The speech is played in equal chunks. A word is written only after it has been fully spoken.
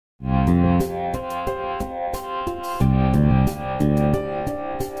Good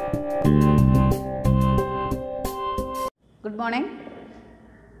morning.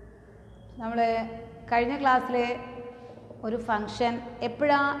 നമ്മൾ കഴിഞ്ഞ ക്ലാസ്സിൽ ഒരു ഫംഗ്ഷൻ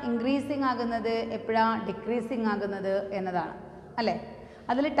എപ്പോഴാണ് ഇൻക്രീസിങ് ആകുന്നത് എപ്പോഴാണ് ഡിക്രീസിങ് ആകുന്നത് എന്നതാണ് അല്ലേ.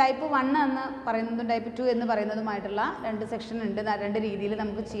 അതിൽ ടൈപ്പ് 1 എന്ന് പറയുന്നതും ടൈപ്പ് 2 എന്ന് പറയുന്നതുമായിട്ടുള്ള 2 സെക്ഷൻ ഉണ്ട്. 2 രീതിയിൽ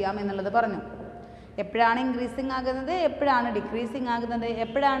നമുക്ക് ചെയ്യാം എന്നുള്ളത് പറഞ്ഞു. എപ്പോഴാണ് ഇൻക്രീസിങ് ആകുന്നത് എപ്പോഴാണ് ഡിക്രീസിങ് ആകുന്നത്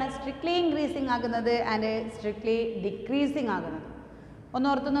എപ്പോഴാണ് സ്ട്രിക്ട്ലി ഇൻക്രീസിങ് ആകുന്നത് ആൻഡ് സ്ട്രിക്ട്ലി ഡിക്രീസിങ് ആകുന്നത്. ഒന്ന്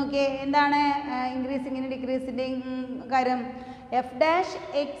ഓർത്ത് നോക്കിയേ, എന്താണ് ഇൻക്രീസിങ്ങിന് ഡിക്രീസിൻ്റെയും കാര്യം? F dash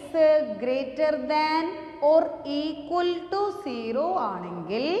X greater than or equal to 0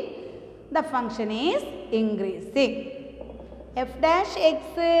 ആണെങ്കിൽ the function is increasing. F dash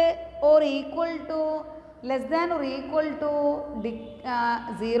X or equal two less than or equal to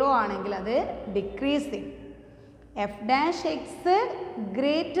 0 ആണെങ്കിൽ അത് decreasing. F dash X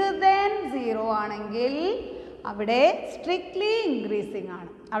greater than 0 ആണെങ്കിൽ അവിടെ സ്ട്രിക്ട്ലി ഇൻക്രീസിങ് ആണ്.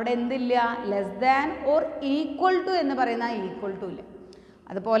 അവിടെ എന്തില്ല? Less than or equal to എന്ന് പറയുന്ന ഈക്വൽ ടു ഇല്ല.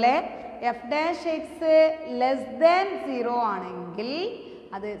 അതുപോലെ F dash X less than 0 ആണെങ്കിൽ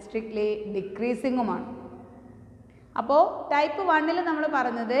അത് സ്ട്രിക്ട്ലി ഡിക്രീസിങ്ങുമാണ്. അപ്പോൾ ടൈപ്പ് 1 നമ്മൾ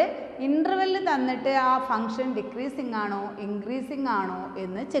പറഞ്ഞത് ഇൻ്റർവെല്ലിൽ തന്നിട്ട് ആ ഫംഗ്ഷൻ ഡിക്രീസിങ് ആണോ ഇൻക്രീസിങ് ആണോ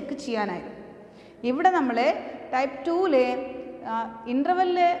എന്ന് ചെക്ക് ചെയ്യാനായിരുന്നു. ഇവിടെ നമ്മൾ ടൈപ്പ് 2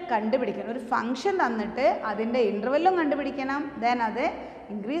 ഇൻ്റർവെല്ല് കണ്ടുപിടിക്കണം. ഒരു ഫംഗ്ഷൻ തന്നിട്ട് അതിൻ്റെ ഇൻ്റർവെല്ലും കണ്ടുപിടിക്കണം, ദെൻ അത്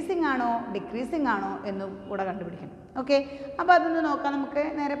ഇൻക്രീസിങ് ആണോ ഡിക്രീസിങ് ആണോ എന്നും കൂടെ കണ്ടുപിടിക്കണം. ഓക്കെ, അപ്പോൾ അതൊന്ന് നോക്കാം നമുക്ക്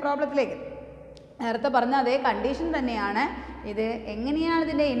നേരെ പ്രോബ്ലത്തിലേക്ക്. നേരത്തെ പറഞ്ഞ അതേ കണ്ടീഷൻ തന്നെയാണ് ഇത്. എങ്ങനെയാണ്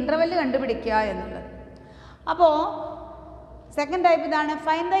ഇതിൻ്റെ ഇൻ്റർവെല്ല് കണ്ടുപിടിക്കുക എന്നുള്ളത്. അപ്പോൾ സെക്കൻഡ് ടൈപ്പ് ഇതാണ്,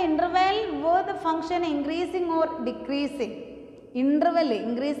 find the interval where the function increasing or decreasing. Interval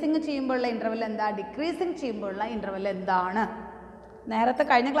increasing ചെയ്യുമ്പോഴുള്ള ഇൻ്റർവെൽ എന്താ, ഡിക്രീസിങ് ചെയ്യുമ്പോഴുള്ള ഇൻ്റർവെൽ എന്താണ്? നേരത്തെ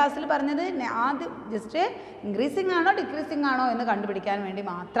കഴിഞ്ഞ ക്ലാസ്സിൽ പറഞ്ഞത് ആദ്യം ജസ്റ്റ് ഇൻക്രീസിങ് ആണോ ഡിക്രീസിങ് ആണോ എന്ന് കണ്ടുപിടിക്കാൻ വേണ്ടി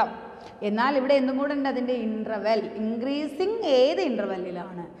മാത്രം. എന്നാൽ ഇവിടെ എന്തും കൂടെ ഉണ്ട്, അതിൻ്റെ ഇൻ്റർവെൽ. ഇൻക്രീസിങ് ഏത്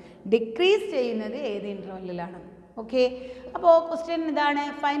ഇൻ്റർവെല്ലിലാണ്, ഡിക്രീസ് ചെയ്യുന്നത് ഏത് ഇൻ്റർവെല്ലിലാണ്. ഓക്കെ, അപ്പോൾ ക്വസ്റ്റ്യൻ ഇതാണ്,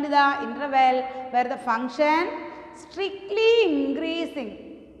 find the interval where the function strictly increasing.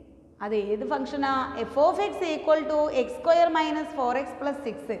 അത് ഏത് ഫംഗ്ഷനാ? F of X equal to X square minus 4x plus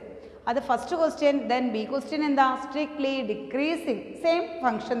 6. അത് first question. Then B question എന്താ? സ്ട്രിക്ട്ലി ഡിക്രീസിങ്, സെയിം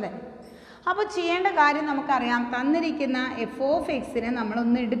ഫംഗ്ഷൻ തന്നെ. അപ്പോൾ ചെയ്യേണ്ട കാര്യം നമുക്കറിയാം. തന്നിരിക്കുന്ന എഫ് ഓഫ് എക്സിനെ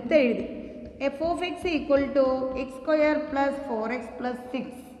നമ്മളൊന്ന് എടുത്തെഴുതി. F of X equal to X square plus 4x plus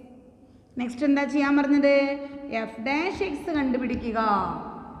 6. Next എന്താ ചെയ്യാൻ പറഞ്ഞത്? എഫ് ഡാഷ് എക്സ് കണ്ടുപിടിക്കുക.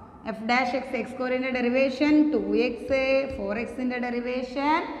 എഫ് ഡാഷ് എക്സ്, എക്സ് സ്ക്വയറിൻ്റെ ഡെറിവേഷൻ 2x, 4xൻ്റെ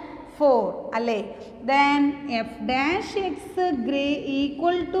ഡെറിവേഷൻ 4 അല്ലേ. Then F dash X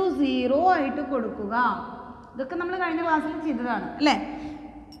equal to 0 ആയിട്ട് കൊടുക്കുക. ഇതൊക്കെ നമ്മൾ കഴിഞ്ഞ ക്ലാസ്സിൽ ചെയ്തതാണ് അല്ലേ.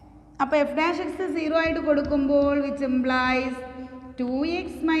 അപ്പോൾ എഫ് ഡാഷ് എക്സ് 0 ആയിട്ട് കൊടുക്കുമ്പോൾ which implies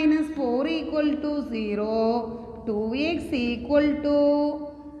 2x minus 4 equal to 0, 2x equal to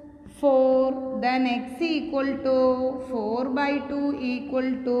 4, then x equal to 4/2 equal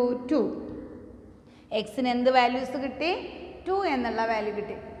to 2. എക്സിന് എന്ത് വാല്യൂസ് കിട്ടി? 2 എന്നുള്ള വാല്യൂ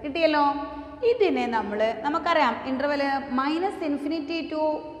കിട്ടിയല്ലോ. ഇതിനെ നമുക്കറിയാം ഇൻ്റർവെൽ -∞ ടു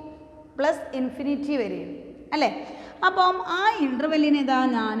 +∞ വരെയാണ് അല്ലേ. അപ്പം ആ ഇൻ്റർവെല്ലിന് ഇതാ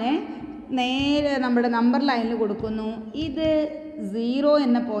ഞാൻ നേരെ നമ്മുടെ നമ്പർ ലൈനിൽ കൊടുക്കുന്നു. ഇത് 0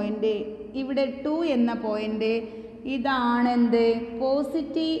 എന്ന പോയിൻ്റ്, ഇവിടെ 2 എന്ന പോയിൻ്റ്. ഇതാണ് എന്ത്?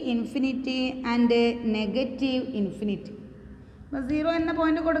 Positive infinity and negative infinity. അപ്പോൾ 0 എന്ന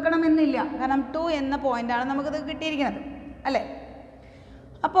പോയിൻ്റ് കൊടുക്കണമെന്നില്ല, കാരണം 2 എന്ന പോയിൻ്റാണ് നമുക്കിത് കിട്ടിയിരിക്കുന്നത് അല്ലേ.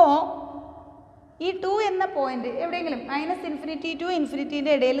 അപ്പോൾ ഈ 2 എന്ന പോയിന്റ് എവിടെയെങ്കിലും -∞ ടു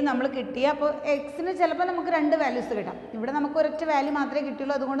ഇൻഫിനിറ്റീൻ്റെ ഇടയിൽ നമ്മൾ കിട്ടിയ, അപ്പോൾ എക്സിന് ചിലപ്പോൾ നമുക്ക് 2 വാല്യൂസ് കിട്ടാം. ഇവിടെ നമുക്ക് ഒരൊറ്റ വാല്യൂ മാത്രമേ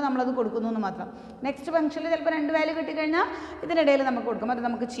കിട്ടുള്ളൂ, അതുകൊണ്ട് നമ്മളത് കൊടുക്കുന്നു എന്ന് മാത്രം. നെക്സ്റ്റ് ഫംഗ്ഷനിൽ ചിലപ്പോൾ 2 വാല്യൂ കിട്ടിക്കഴിഞ്ഞാൽ ഇതിനിടയിൽ നമുക്ക് കൊടുക്കും, അത്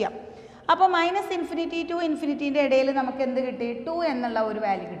നമുക്ക് ചെയ്യാം. അപ്പോൾ -∞ ടു ഇൻഫിനിറ്റീൻ്റെ ഇടയിൽ നമുക്ക് എന്ത് കിട്ടി? 2 എന്നുള്ള ഒരു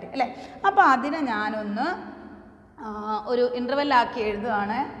വാല്യൂ കിട്ടി അല്ലേ. അപ്പോൾ അതിനെ ഞാനൊന്ന് ഒരു ഇൻ്റർവെല്ലാക്കി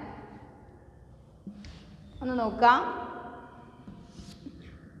എഴുതുകയാണ്. ഒന്ന് നോക്കാം.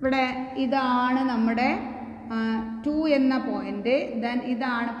 ഇവിടെ ഇതാണ് നമ്മുടെ 2 എന്ന പോയിൻ്റ്, ദെൻ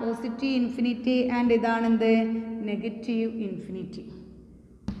ഇതാണ് പോസിറ്റീവ് ഇൻഫിനിറ്റി ആൻഡ് ഇതാണ് എന്ത്? Negative infinity.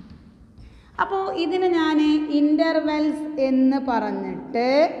 അപ്പോൾ ഇതിന് ഞാൻ ഇൻ്റർവെൽസ് എന്ന് പറഞ്ഞിട്ട്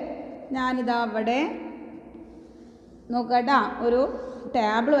ഞാനിതാ അവിടെ നോക്കട്ടാ ഒരു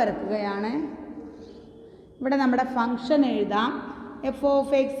ടേബിൾ വരക്കുകയാണ്. ഇവിടെ നമ്മുടെ ഫംഗ്ഷൻ എഴുതാം. F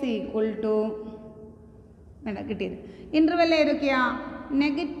of X equal to വേണ്ട കിട്ടിയത് ഇൻ്റർവെൽ ഏതൊക്കെയാ? -∞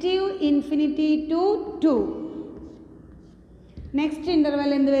 ടു 2. നെക്സ്റ്റ്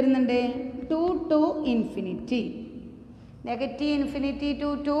ഇൻ്റർവെൽ എന്ത് വരുന്നുണ്ട്? 2 to ∞. Negative infinity to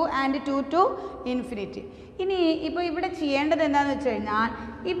 2 and 2 to infinity. ഇനി ഇപ്പോൾ ഇവിടെ ചെയ്യേണ്ടത് എന്താണെന്ന് വെച്ച് കഴിഞ്ഞാൽ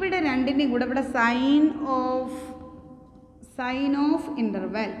ഇവിടെ രണ്ടിൻ്റെയും കൂടെ ഇവിടെ സൈൻ ഓഫ്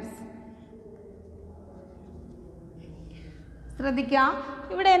ഇൻ്റർവെൽസ് ശ്രദ്ധിക്കുക.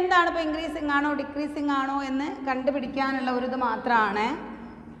 ഇവിടെ എന്താണ് ഇപ്പോൾ ഇൻക്രീസിങ് ആണോ ഡിക്രീസിങ് ആണോ എന്ന് കണ്ടുപിടിക്കാനുള്ള ഒരു ഇത് മാത്രമാണ്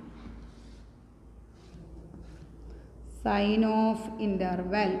sign of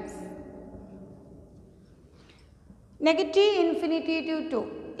intervals. Negative infinity to 2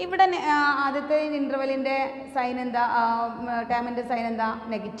 ഇവിടെ ആദ്യത്തെ ഇൻ്റർവെലിൻ്റെ സൈൻ എന്താ, ടേമിൻ്റെ സൈൻ എന്താ,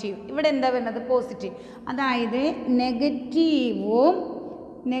 നെഗറ്റീവ്. ഇവിടെ എന്താ വരുന്നത്, പോസിറ്റീവ്. അതായത്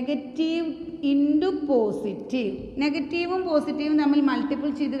നെഗറ്റീവ് ഇൻറ്റു പോസിറ്റീവ്. നെഗറ്റീവും പോസിറ്റീവും തമ്മിൽ മൾട്ടിപ്പിൾ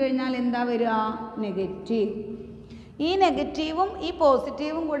ചെയ്ത് കഴിഞ്ഞാൽ എന്താ വരിക, നെഗറ്റീവ്. ഈ നെഗറ്റീവും ഈ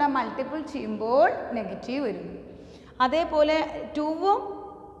പോസിറ്റീവും കൂടെ മൾട്ടിപ്പിൾ ചെയ്യുമ്പോൾ നെഗറ്റീവ് വരും. അതേപോലെ 2ഉം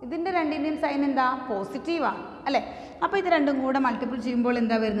ഇതിൻ്റെ രണ്ടിൻ്റെയും സൈൻ എന്താ, പോസിറ്റീവാണ് അല്ലേ. അപ്പോൾ ഇത് രണ്ടും കൂടെ മൾട്ടിപ്പിൾ ചെയ്യുമ്പോൾ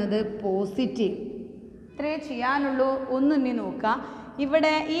എന്താ വരുന്നത്, പോസിറ്റീവ്. ഇത്രയേ ചെയ്യാനുള്ളൂ. ഒന്നിനി നോക്കുക.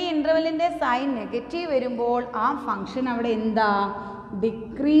 ഇവിടെ ഈ ഇൻ്റർവെല്ലിൻ്റെ സൈൻ നെഗറ്റീവ് വരുമ്പോൾ ആ ഫംഗ്ഷൻ അവിടെ എന്താ,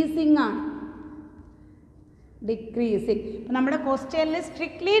 ഡിക്രീസിങ് ആണ്. ഡിക്രീസിങ്. അപ്പം നമ്മുടെ ക്വസ്റ്റ്യനിൽ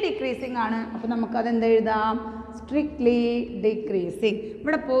സ്ട്രിക്ട്ലി ഡിക്രീസിങ് ആണ്. അപ്പോൾ നമുക്കത് എന്തെഴുതാം, സ്ട്രിക്ട്ലി ഡിക്രീസിങ്.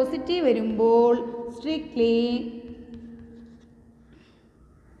 ഇവിടെ പോസിറ്റീവ് വരുമ്പോൾ സ്ട്രിക്ട്ലി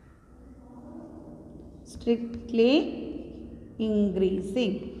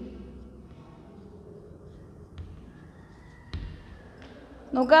ഇൻക്രീസിങ്.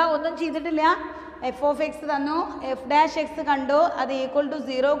 നോക്കുക, ഒന്നും ചെയ്തിട്ടില്ല. എഫ് ഓഫ് എക്സ് തന്നു, എഫ് ഡാഷ് എക്സ് കണ്ടു, അത് ഈക്വൽ ടു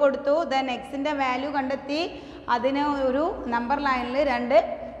 0 കൊടുത്തു. ദെൻ എക്സിൻ്റെ വാല്യൂ കണ്ടെത്തി, അതിനെ ഒരു നമ്പർ ലൈനിൽ 2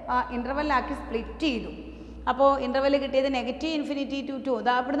 ഇൻ്റർവെല്ലാക്കി സ്പ്ലിറ്റ് ചെയ്തു. അപ്പോൾ ഇൻ്റർവെൽ കിട്ടിയത് നെഗറ്റീവ് ഇൻഫിനിറ്റി ടു 2. അത്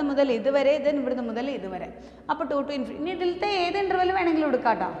ഇവിടുന്ന് മുതൽ ഇതുവരെ, ദെൻ ഇവിടുന്ന് മുതൽ ഇതുവരെ. അപ്പോൾ 2 ടു ഇൻഫിനിറ്റി. ഇനി ഇതിലത്തെ ഏത് ഇൻ്റർവെൽ വേണമെങ്കിലും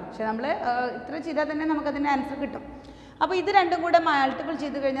എടുക്കാം കേട്ടോ. പക്ഷേ നമ്മൾ ഇത്ര ചെയ്താൽ തന്നെ നമുക്കതിൻ്റെ ആൻസർ കിട്ടും. അപ്പോൾ ഇത് രണ്ടും കൂടെ മൾട്ടിപ്പിൾ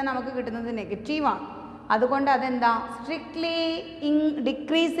ചെയ്ത് കഴിഞ്ഞാൽ നമുക്ക് കിട്ടുന്നത് നെഗറ്റീവാണ്. അതുകൊണ്ട് അതെന്താ, സ്ട്രിക്ട്ലി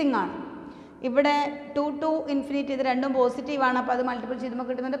ഡിക്രീസിങ് ആണ്. ഇവിടെ 2 ടു ഇൻഫിനിറ്റി ഇത് രണ്ടും പോസിറ്റീവാണ്. അപ്പോൾ അത് മൾട്ടിപ്പിൾ ചെയ്യുമ്പോൾ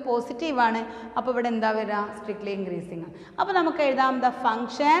കിട്ടുന്നത് പോസിറ്റീവാണ്. അപ്പോൾ ഇവിടെ എന്താ വരിക, സ്ട്രിക്ട്ലി ഇൻക്രീസിങ് ആണ്. അപ്പോൾ നമുക്ക് എഴുതാം ദ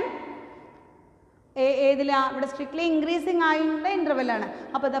ഫംഗ്ഷൻ ഏതിലാ, ഇവിടെ സ്ട്രിക്ട്ലി ഇൻക്രീസിങ് ആയുള്ള ഇൻ്റർവെല്ലാണ്.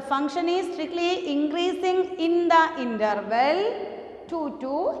 അപ്പോൾ the function is strictly increasing in the interval 2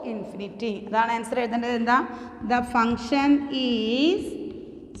 to infinity. അതാണ് ആൻസർ എഴുതേണ്ടത്. എന്താ, the function is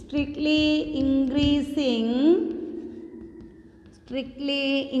strictly increasing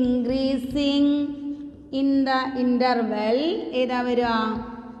in the interval ഏതാ വരിക,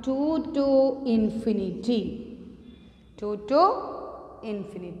 2 ടു ഇൻഫിനിറ്റി. 2 to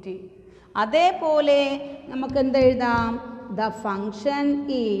infinity. അതേപോലെ നമുക്ക് എന്തെഴുതാം, the function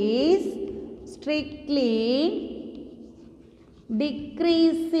is strictly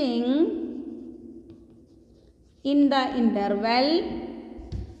decreasing in the interval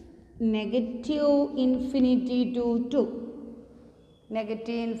negative infinity to 2.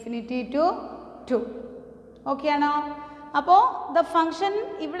 Negative infinity to 2. Okay ആണോ? അപ്പോൾ the function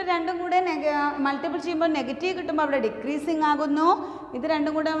ഇവിടെ രണ്ടും കൂടെ മൾട്ടിപ്പിൾ ചെയ്യുമ്പോൾ നെഗറ്റീവ് കിട്ടുമ്പോൾ അവിടെ ഡിക്രീസിങ് ആകുന്നു. ഇത്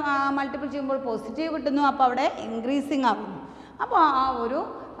രണ്ടും കൂടെ മൾട്ടിപ്പിൾ ചെയ്യുമ്പോൾ പോസിറ്റീവ് കിട്ടുന്നു. അപ്പോൾ അവിടെ ഇൻക്രീസിങ് ആകുന്നു. അപ്പോൾ ആ ഒരു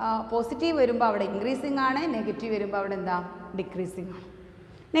പോസിറ്റീവ് വരുമ്പോൾ അവിടെ ഇൻക്രീസിങ് ആണ്, നെഗറ്റീവ് വരുമ്പോൾ അവിടെ എന്താ, ഡിക്രീസിങ് ആണ്.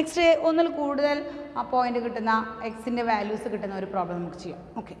 നെക്സ്റ്റ് ഒന്നിൽ കൂടുതൽ പോയിന്റ് കിട്ടുന്ന എക്സിൻ്റെ വാല്യൂസ് കിട്ടുന്ന ഒരു പ്രോബ്ലം നമുക്ക് ചെയ്യാം.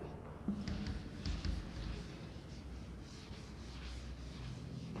 Okay,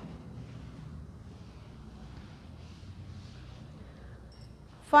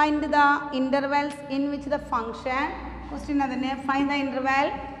 find the intervals in which the function, question adane, find the interval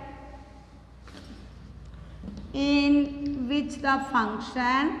in which the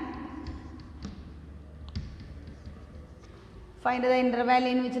function, find the interval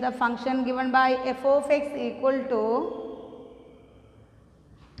in which the function given by f of x equal to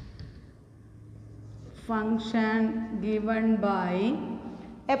function given by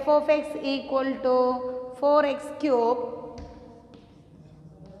f of x equal to 4x cube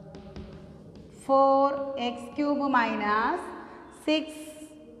minus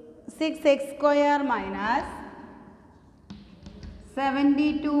 6x square minus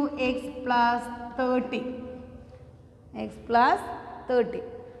 72x plus 30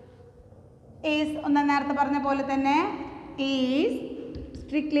 is ഒന്നാം നേരത്തെ പറഞ്ഞ പോലെ തന്നെ is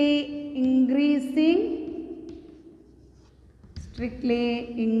strictly increasing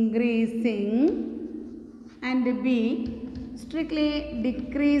and b strictly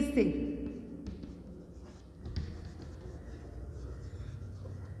decreasing.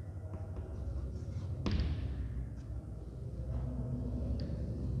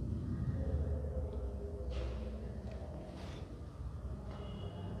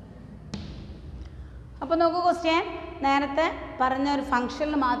 അപ്പോൾ നോക്കൂ, question നേരത്തെ പറഞ്ഞ ഒരു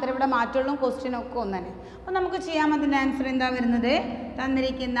ഫംഗ്ഷനിൽ മാത്രമേ ഇവിടെ മാറ്റുള്ളൂ, ക്വസ്റ്റ്യനൊക്കെ ഒന്ന് തന്നെ. അപ്പോൾ നമുക്ക് ചെയ്യാം. അതിൻ്റെ ആൻസർ എന്താ വരുന്നത്?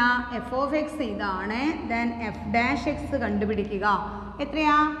 തന്നിരിക്കുന്ന എഫ് ഓഫ് എക്സ് ഇതാണ്, ദെൻ എഫ് ഡാഷ് എക്സ് കണ്ടുപിടിക്കുക.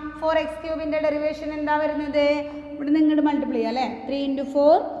 എത്രയാ? 4x³ ഡെറിവേഷൻ എന്താ വരുന്നത്? ഇവിടെ നിങ്ങളുടെ മൾട്ടിപ്ലൈ ചെയ്യാം അല്ലേ? 3 ×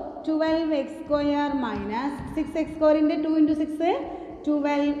 4 12x² minus 6x² × 2 × 6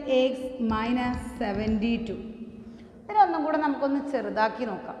 12x minus 72. ഇതിനൊന്നും കൂടെ നമുക്കൊന്ന് ചെറുതാക്കി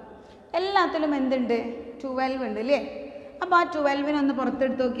നോക്കാം. എല്ലാത്തിലും എന്തുണ്ട്? 12 ഉണ്ട് അല്ലേ? അപ്പോൾ ആ 12 ഒന്ന്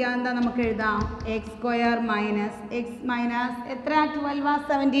പുറത്തെടുത്ത് നോക്കിയാൽ എന്താ നമുക്ക് എഴുതാം? x² മൈനസ് എക്സ് മൈനസ് എത്ര? 12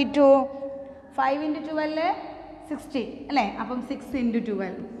 72. 5 × 12 60 അല്ലേ? അപ്പം 6 ×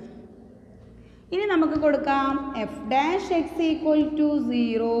 12. ഇനി നമുക്ക് കൊടുക്കാം F dash X equal to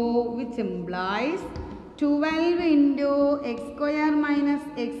 0 which implies 12 × x² minus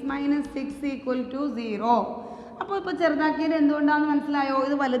X minus 6 equal to 0. അപ്പോൾ ഇപ്പോൾ ചെറുതാക്കിയത് എന്തുകൊണ്ടാണെന്ന് മനസ്സിലായോ?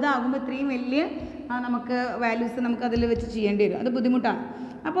 ഇത് വലുതാകുമ്പോൾ ഇത്രയും വലിയ നമുക്ക് വാല്യൂസ് നമുക്ക് അതിൽ വെച്ച് ചെയ്യേണ്ടി വരും, അത് ബുദ്ധിമുട്ടാണ്.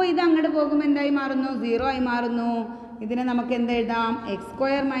 അപ്പോൾ ഇത് അങ്ങോട്ട് പോകുമ്പോൾ എന്തായി മാറുന്നു? 0 ആയി മാറുന്നു. ഇതിനെ നമുക്ക് എന്ത് എഴുതാം? x²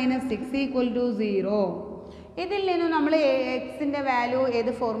 minus 6 equal to 0. ഇതിൽ നിന്നും നമ്മൾ എക്സിൻ്റെ വാല്യൂ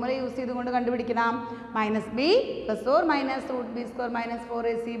ഏത് ഫോർമുല യൂസ് ചെയ്തുകൊണ്ട് കണ്ടുപിടിക്കണം? -b + or -√b² -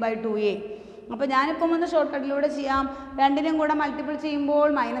 4ac/2a. അപ്പോൾ ഞാനിപ്പം ഒന്ന് ഷോർട്ട് കട്ടിലൂടെ ചെയ്യാം. രണ്ടിനും കൂടെ മൾട്ടിപ്പിൾ ചെയ്യുമ്പോൾ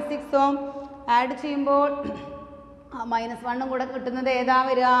 -6ഉം ആഡ് ചെയ്യുമ്പോൾ -1ഉം കൂടെ കിട്ടുന്നത് ഏതാ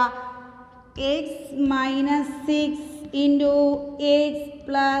വരിക? x minus 6 into X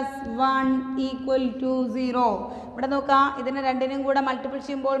plus 1 equal to 0. ഇവിടെ നോക്കാം, ഇതിന് രണ്ടിനും കൂടെ മൾട്ടിപ്പിൾ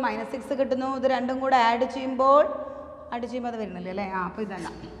ചെയ്യുമ്പോൾ -6 കിട്ടുന്നു. ഇത് രണ്ടും കൂടെ ആഡ് ചെയ്യുമ്പോൾ അത് വരുന്നില്ലേ അല്ലേ? അപ്പോൾ ഇതല്ല,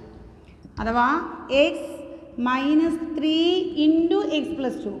 അഥവാ X minus 3 into X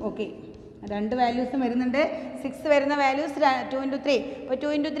plus 2. Okay, രണ്ട് വാല്യൂസും വരുന്നുണ്ട്. 6 വരുന്ന വാല്യൂസ് 2 × 3. അപ്പോൾ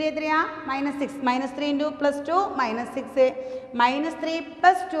 2 × 3 എത്രയാ? -6. -3 × +2 -6. -3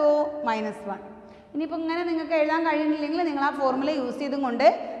 + 2 -1. ഇനിയിപ്പോൾ ഇങ്ങനെ നിങ്ങൾക്ക് എഴുതാൻ കഴിയുന്നില്ലെങ്കിൽ നിങ്ങൾ ആ ഫോർമുല യൂസ് ചെയ്തും കൊണ്ട്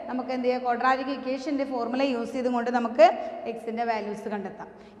നമുക്ക് എന്ത് ചെയ്യാം? ക്വാഡ്രാറ്റിക് ഇക്വേഷൻ്റെ ഫോർമുല യൂസ് ചെയ്തും കൊണ്ട് നമുക്ക് എക്സിൻ്റെ വാല്യൂസ് കണ്ടെത്താം.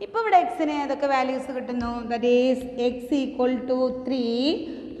 ഇപ്പോൾ ഇവിടെ എക്സിന് ഏതൊക്കെ വാല്യൂസ് കിട്ടുന്നു? That is X equal to 3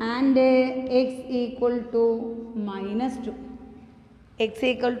 and X equal to -2. x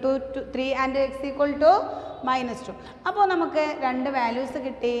equal to 3 and X equal to -2. അപ്പോൾ നമുക്ക് രണ്ട് വാല്യൂസ്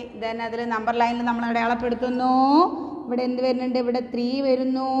കിട്ടി. ദെൻ അതിൽ നമ്പർ ലൈനിൽ നമ്മൾ അടയാളപ്പെടുത്തുന്നു. ഇവിടെ എന്ത് വരുന്നുണ്ട്? ഇവിടെ 3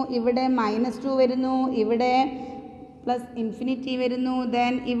 വരുന്നു, ഇവിടെ -2 വരുന്നു, ഇവിടെ +∞ വരുന്നു,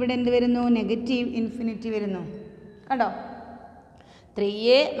 ദെൻ ഇവിടെ എന്ത് വരുന്നു? -∞ വരുന്നു. കണ്ടോ?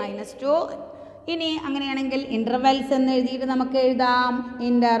 3a -2. ഇനി അങ്ങനെയാണെങ്കിൽ ഇൻ്റർവെൽസ് എന്ന് എഴുതിയിട്ട് നമുക്ക് എഴുതാം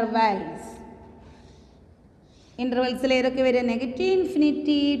ഇൻ്റർവെൽസ്. ഇൻ്റർവെൽസിൽ ഏതൊക്കെ വരിക? -∞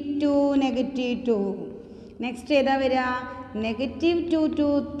 to -2. നെക്സ്റ്റ് ഏതാ വരിക? -2 to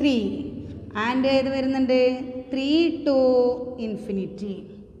 3 ആൻഡ് ഏത് വരുന്നുണ്ട്? 3 to ∞.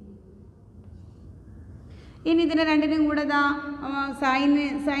 ഇനി ഇതിനെ രണ്ടിനും കൂടെ സൈൻ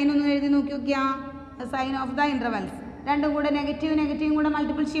ഒന്ന് എഴുതി നോക്കി നോക്കിയാൽ സൈൻ ഓഫ് ദ ഇൻ്റർവെൽസ് രണ്ടും കൂടെ നെഗറ്റീവും കൂടെ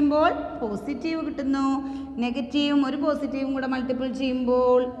മൾട്ടിപ്പിൾ ചെയ്യുമ്പോൾ പോസിറ്റീവ് കിട്ടുന്നു. നെഗറ്റീവും ഒരു പോസിറ്റീവും കൂടെ മൾട്ടിപ്പിൾ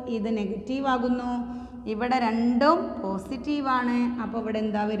ചെയ്യുമ്പോൾ ഇത് നെഗറ്റീവ് ആകുന്നു. ഇവിടെ രണ്ടും പോസിറ്റീവാണ്. അപ്പോൾ ഇവിടെ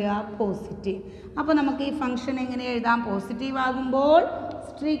എന്താ വരിക? പോസിറ്റീവ്. അപ്പോൾ നമുക്ക് ഈ ഫംഗ്ഷൻ എങ്ങനെ എഴുതാം? പോസിറ്റീവ് ആകുമ്പോൾ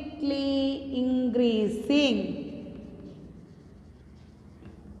സ്ട്രിക്ട്ലി ഇൻക്രീസിങ്.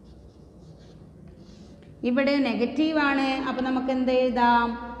 ഇവിടെ നെഗറ്റീവാണ്. അപ്പോൾ നമുക്ക് എന്ത് എഴുതാം?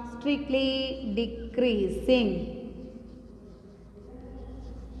 Strictly decreasing.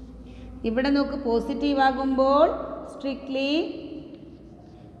 ഇവിടെ നോക്ക്, പോസിറ്റീവ് ആകുമ്പോൾ സ്ട്രിക്ട്ലി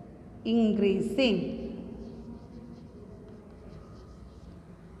ഇൻക്രീസിങ്.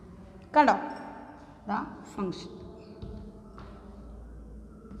 കണ്ടോ ദ ഫംഗ്ഷൻ.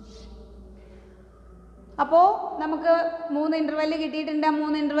 അപ്പോൾ നമുക്ക് 3 ഇൻ്റർവെൽ കിട്ടിയിട്ടുണ്ട്.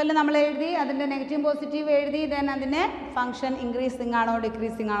 3 ഇൻ്റർവെൽ നമ്മൾ എഴുതി, അതിൻ്റെ നെഗറ്റീവ് പോസിറ്റീവ് എഴുതി, ദെൻ അതിൻ്റെ ഫംഗ്ഷൻ ഇൻക്രീസിങ് ആണോ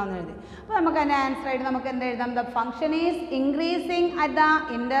ഡിക്രീസിങ് ആണോ എന്ന് എഴുതി. അപ്പോൾ നമുക്ക് അതിൻ്റെ ആൻസർ ആയിട്ട് നമുക്ക് എന്ത് എഴുതാം? The function is increasing at the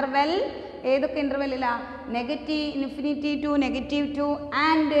interval. ഏതൊക്കെ ഇൻ്റർവെല്ലിലാണ്? -∞ to -2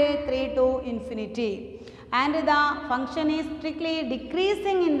 and 3 to ∞. And the function is strictly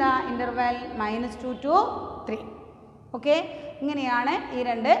decreasing in the interval -2 to 3. Okay, ഇങ്ങനെയാണ് ഈ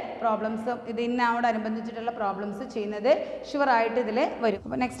രണ്ട് പ്രോബ്ലംസും ഇതിനോടനുബന്ധിച്ചിട്ടുള്ള പ്രോബ്ലംസ് ചെയ്യുന്നത്. ഷുവറായിട്ട് ഇതിൽ വരും.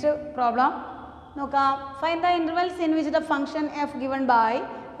 അപ്പോൾ നെക്സ്റ്റ് പ്രോബ്ലം നോക്കാം. Find the intervals in which the function F given by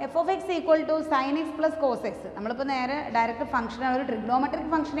f of x equal to sin x plus cos x. നമ്മളിപ്പോൾ നേരെ ഡയറക്റ്റ് ഫംഗ്ഷൻ, ഒരു ട്രിഗ്നോമെട്രിക്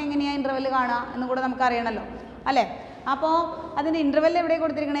ഫംഗ്ഷൻ എങ്ങനെയാണ് ഇൻ്റർവെൽ കാണുക എന്ന് കൂടെ നമുക്ക് അറിയണമല്ലോ അല്ലേ? അപ്പോൾ അതിൻ്റെ ഇൻ്റർവെൽ എവിടെ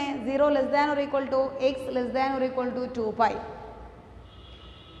കൊടുത്തിരിക്കണേ? 0 < or = x < or = 2π.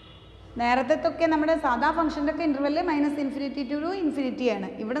 നേരത്തെത്തൊക്കെ നമ്മുടെ സാധാ ഫംഗ്ഷൻ്റെ ഒക്കെ ഇൻ്റർവെല് -∞ ടു ഇൻഫിനിറ്റി ആണ്.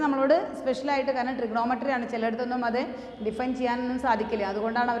 ഇവിടെ നമ്മളോട് സ്പെഷ്യലായിട്ട്, കാരണം ട്രിഗ്നോമെട്രി ആണ്, ചിലയിടത്തൊന്നും അത് ഡിഫൈൻ ചെയ്യാനൊന്നും സാധിക്കില്ല.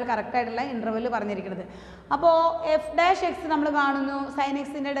 അതുകൊണ്ടാണ് അവർ കറക്റ്റായിട്ടുള്ള ഇൻ്റർവെല് പറഞ്ഞിരിക്കുന്നത്. അപ്പോൾ f'(x) നമ്മൾ കാണുന്നു, sin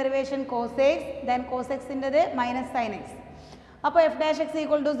xൻ്റെ derivation cos x, then cos xൻ്റെത് -sin x. അപ്പോൾ f'(x) =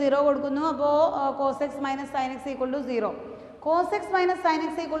 0 കൊടുക്കുന്നു. അപ്പോൾ cos x - sin x = 0. cos x - sin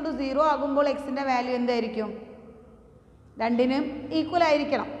x = 0 ആകുമ്പോൾ എക്സിൻ്റെ വാല്യൂ എന്തായിരിക്കും? രണ്ടിനും ഈക്വൽ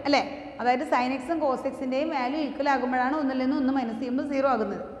ആയിരിക്കണം അല്ലേ? അതായത് sin x ഉം cos xൻ്റെയും വാല്യൂ ഈക്വൽ ആകുമ്പോഴാണ് ഒന്നിൽ നിന്ന് ഒന്ന് മൈനസ് ചെയ്യുമ്പോൾ 0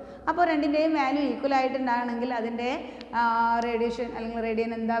 ആകുന്നത്. അപ്പോൾ രണ്ടിൻ്റെയും വാല്യൂ ഈക്വൽ ആയിട്ടുണ്ടാകണമെങ്കിൽ അതിൻ്റെ റേഡിയേഷൻ അല്ലെങ്കിൽ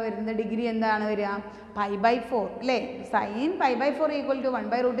റേഡിയൻ എന്താ വരുന്നത്, ഡിഗ്രി എന്താണ് വരിക? π/4 അല്ലേ? sin π/4 =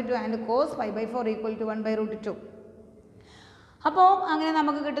 1/√2 and cos π/4 = 1/√2. അപ്പോൾ അങ്ങനെ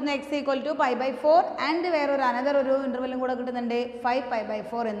നമുക്ക് കിട്ടുന്ന x = π/4 ആൻഡ് വേറൊരു ഒരു ഇൻ്റർവെല്ലും കൂടെ കിട്ടുന്നുണ്ട്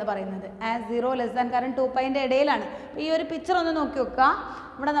 5π/4 എന്ന് പറയുന്നത്. ആസ് 0 ലെസ് ദാൻ, കാരണം 2πൻ്റെ ഇടയിലാണ്. അപ്പോൾ ഈ ഒരു പിക്ചർ ഒന്ന് നോക്കി വെക്കുക.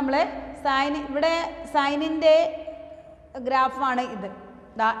 ഇവിടെ നമ്മൾ ഇവിടെ സൈനിൻ്റെ ഗ്രാഫാണ് ഇത്.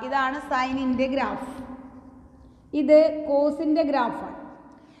 ഇതാണ് സൈനിൻ്റെ ഗ്രാഫ്, ഇത് കോസിൻ്റെ ഗ്രാഫാണ്.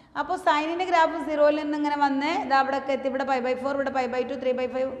 അപ്പോൾ സൈനിൻ്റെ ഗ്രാഫ് 0-ൽ നിന്ന് ഇങ്ങനെ വന്ന് അവിടെയൊക്കെ എത്തി. ഇവിടെ π/4, ഇവിടെ π/2,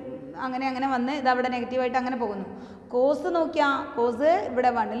 3/5 അങ്ങനെ വന്ന് അവിടെ നെഗറ്റീവായിട്ട് അങ്ങനെ പോകുന്നു. കോസ് നോക്കിയാൽ കോസ് ഇവിടെ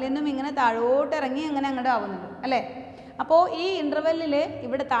 1-ൽ നിന്നും ഇങ്ങനെ താഴോട്ട് ഇറങ്ങി അങ്ങനെ അങ്ങോട്ട് ആവുന്നുണ്ട് അല്ലേ? അപ്പോൾ ഈ ഇൻ്റർവെല്ലിൽ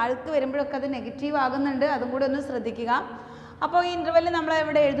ഇവിടെ താഴേക്ക് വരുമ്പോഴൊക്കെ അത് നെഗറ്റീവ് ആകുന്നുണ്ട്. അതും കൂടി ഒന്ന് ശ്രദ്ധിക്കുക. അപ്പോൾ ഈ ഇൻ്റർവെല്ലിൽ നമ്മൾ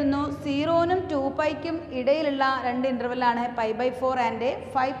ഇവിടെ എഴുതുന്നു 0-നും 2π-ക്കും ഇടയിലുള്ള രണ്ട് ഇൻ്റർവെല്ലാണ് π/4 ആൻഡ്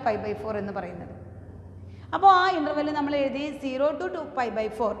 5π/4 എന്ന് പറയുന്നത്. അപ്പോൾ ആ ഇൻ്റർവെല്ലിൽ നമ്മൾ എഴുതി 0 to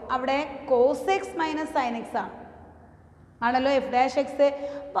 2π/4. അവിടെ cos x - sin x ആണല്ലോ f'(x).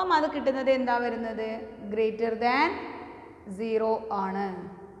 അപ്പം അത് കിട്ടുന്നത് എന്താ വരുന്നത്? >0 ആണ്.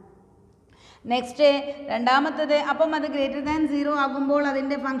 നെക്സ്റ്റ് രണ്ടാമത്തത്, അപ്പം അത് >0 ആകുമ്പോൾ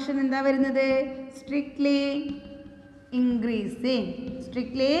അതിൻ്റെ ഫംഗ്ഷൻ എന്താ വരുന്നത്? Strictly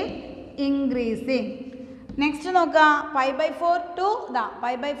increasing. നെക്സ്റ്റ് നോക്കുക, π/4 to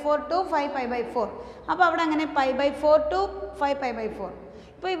 5π/4. അപ്പോൾ അവിടെ അങ്ങനെ π/4 to 5π/4.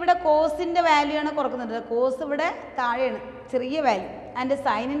 ഇപ്പോൾ ഇവിടെ കോസിൻ്റെ വാല്യൂ ആണ് കുറക്കുന്നത്. കോസ് ഇവിടെ താഴെയാണ്, ചെറിയ വാല്യൂ. ആൻഡ്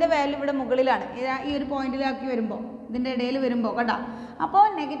സൈനിൻ്റെ വാല്യൂ ഇവിടെ മുകളിലാണ്. ഈ ഒരു പോയിന്റിലാക്കി വരുമ്പോൾ, ഇതിൻ്റെ ഇടയിൽ വരുമ്പോൾ കണ്ട. അപ്പോൾ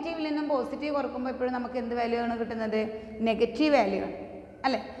നെഗറ്റീവിൽ നിന്നും പോസിറ്റീവ് കുറക്കുമ്പോൾ എപ്പോഴും നമുക്ക് എന്ത് വാല്യൂ ആണ് കിട്ടുന്നത്? നെഗറ്റീവ് വാല്യൂ ആണ്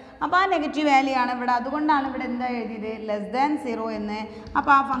അല്ലേ? അപ്പോൾ ആ നെഗറ്റീവ് വാല്യൂ ആണ് ഇവിടെ. അതുകൊണ്ടാണ് ഇവിടെ എന്താ എഴുതിയത്? <0 എന്ന്.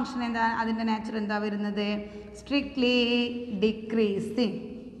 അപ്പോൾ ആ ഫംഗ്ഷൻ എന്താ, അതിൻ്റെ നേച്ചർ എന്താ വരുന്നത്? Strictly decreasing.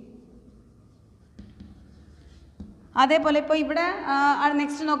 അതേപോലെ ഇപ്പോൾ ഇവിടെ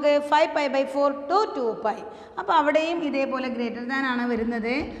നെക്സ്റ്റ് നോക്ക് 5π/4 to 2π. അപ്പോൾ അവിടെയും ഇതേപോലെ > ആണ്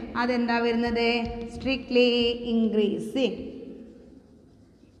വരുന്നത്. അതെന്താ വരുന്നത്? Strictly increasing.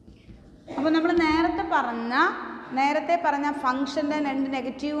 അപ്പോൾ നമ്മൾ നേരത്തെ പറഞ്ഞ ഫംഗ്ഷൻ്റെ രണ്ട്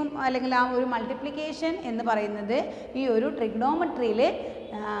നെഗറ്റീവും അല്ലെങ്കിൽ ആ ഒരു മൾട്ടിപ്ലിക്കേഷൻ എന്ന് പറയുന്നത് ഈ ഒരു ട്രിഗ്നോമെട്രിയിൽ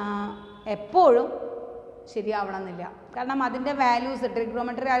എപ്പോഴും ശരിയാവണമെന്നില്ല. കാരണം അതിൻ്റെ വാല്യൂസ്,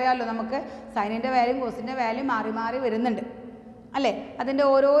 ട്രിഗ്നോമെട്രി അറിയാമല്ലോ നമുക്ക്, സൈനിൻ്റെ വാല്യൂ കോസിൻ്റെ വാല്യൂ മാറി വരുന്നുണ്ട് അല്ലേ? അതിൻ്റെ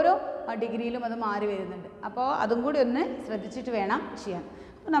ഓരോരോ ഡിഗ്രിയിലും അത് മാറി വരുന്നുണ്ട്. അപ്പോൾ അതും കൂടി ഒന്ന് ശ്രദ്ധിച്ചിട്ട് വേണം ചെയ്യാൻ.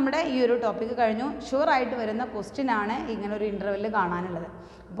 അപ്പോൾ നമ്മുടെ ഈ ഒരു ടോപ്പിക്ക് കഴിഞ്ഞു. ഷുവറായിട്ട് വരുന്ന ക്വസ്റ്റ്യനാണ് ഇങ്ങനെ ഒരു ഇൻ്റർവെല്ല് കാണാനുള്ളത്.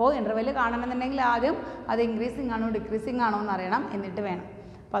 അപ്പോൾ ഇൻ്റർവെല്ല് കാണണമെന്നുണ്ടെങ്കിൽ ആദ്യം അത് ഇൻക്രീസിങ് ആണോ ഡിക്രീസിങ് ആണോ എന്ന് അറിയണം, എന്നിട്ട് വേണം.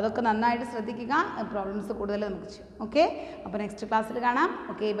 അപ്പോൾ അതൊക്കെ നന്നായിട്ട് ശ്രദ്ധിക്കുക. പ്രോബ്ലംസ് കൂടുതൽ നമുക്ക് ചെയ്യാം. ഓക്കെ, അപ്പോൾ നെക്സ്റ്റ് ക്ലാസ്സിൽ കാണാം.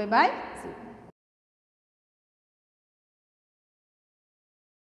 Okay, bye bye, see you.